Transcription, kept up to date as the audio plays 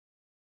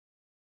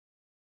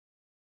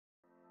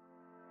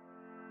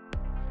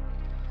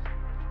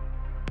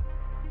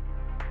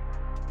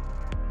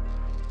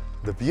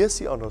The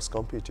BSc Honours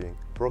Computing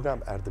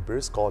program at the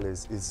British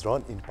College is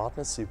run in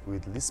partnership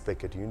with Liz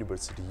Beckett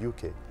University,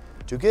 UK.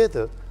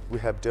 Together, we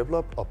have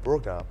developed a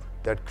program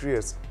that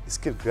creates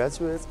skilled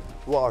graduates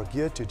who are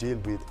geared to deal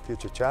with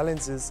future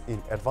challenges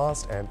in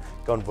advanced and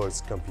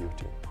converged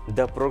computing.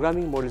 The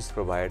programming modules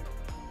provide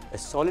a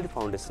solid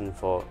foundation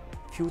for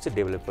future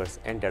developers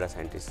and data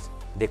scientists.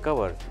 They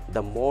cover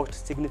the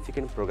most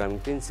significant programming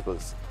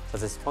principles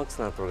such as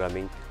functional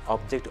programming,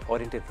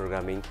 object-oriented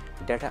programming,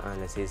 data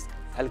analysis,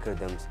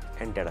 algorithms,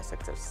 and data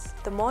structures.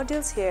 The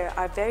modules here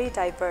are very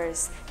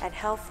diverse and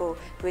helpful,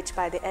 which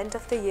by the end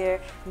of the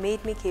year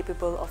made me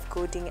capable of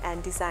coding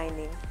and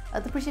designing.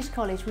 At the British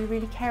College, we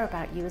really care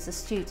about you as a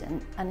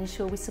student and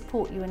ensure we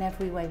support you in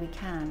every way we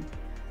can.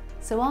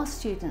 So our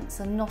students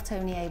are not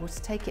only able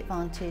to take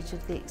advantage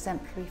of the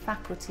exemplary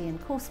faculty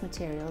and course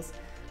materials,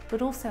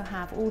 but also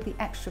have all the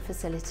extra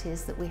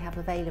facilities that we have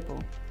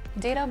available.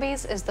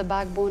 Database is the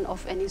backbone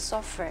of any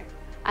software,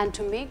 and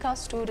to make our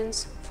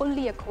students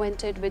fully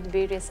acquainted with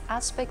various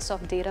aspects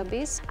of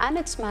database and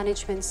its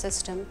management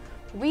system,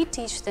 we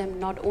teach them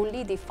not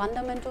only the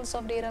fundamentals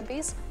of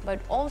database, but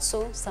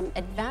also some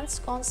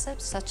advanced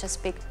concepts such as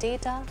big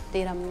data,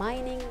 data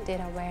mining,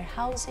 data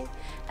warehousing,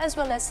 as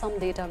well as some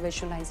data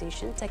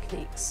visualization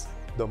techniques.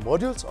 The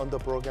modules on the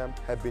program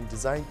have been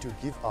designed to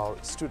give our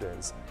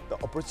students the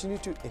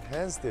opportunity to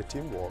enhance their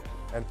teamwork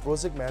and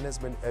project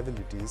management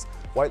abilities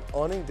while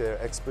honing their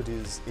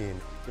expertise in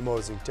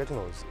emerging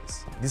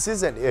technologies. This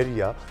is an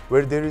area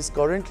where there is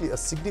currently a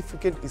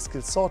significant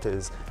skill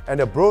shortage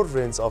and a broad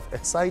range of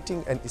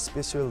exciting and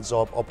special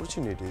job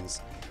opportunities,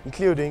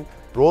 including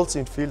roles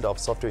in field of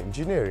software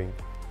engineering,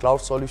 cloud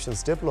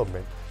solutions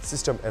development,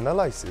 system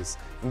analysis,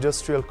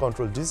 industrial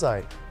control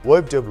design,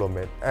 web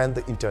development, and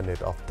the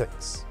Internet of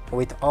Things.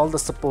 With all the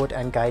support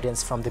and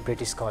guidance from the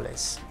British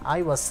College,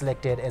 I was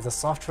selected as a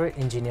software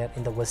engineer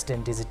in the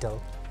Western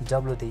Digital,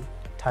 WD,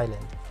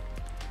 Thailand,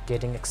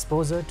 getting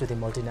exposure to the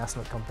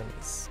multinational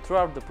companies.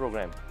 Throughout the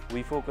program,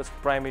 we focused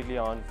primarily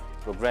on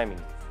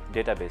programming,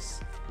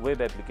 database,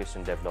 web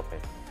application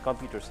development,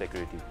 computer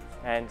security,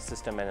 and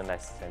system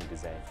analysis and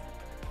design.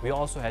 We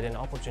also had an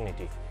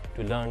opportunity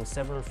to learn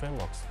several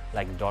frameworks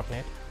like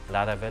 .NET,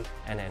 Laravel,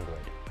 and Android.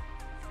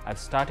 I've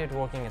started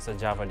working as a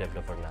Java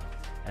developer now,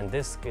 and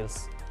these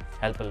skills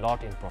help a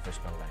lot in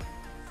professional life.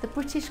 The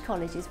British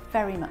College is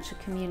very much a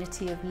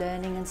community of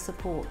learning and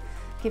support,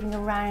 giving a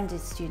rounded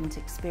student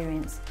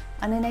experience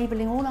and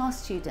enabling all our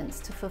students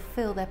to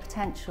fulfil their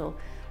potential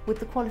with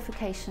the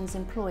qualifications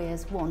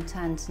employers want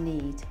and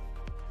need.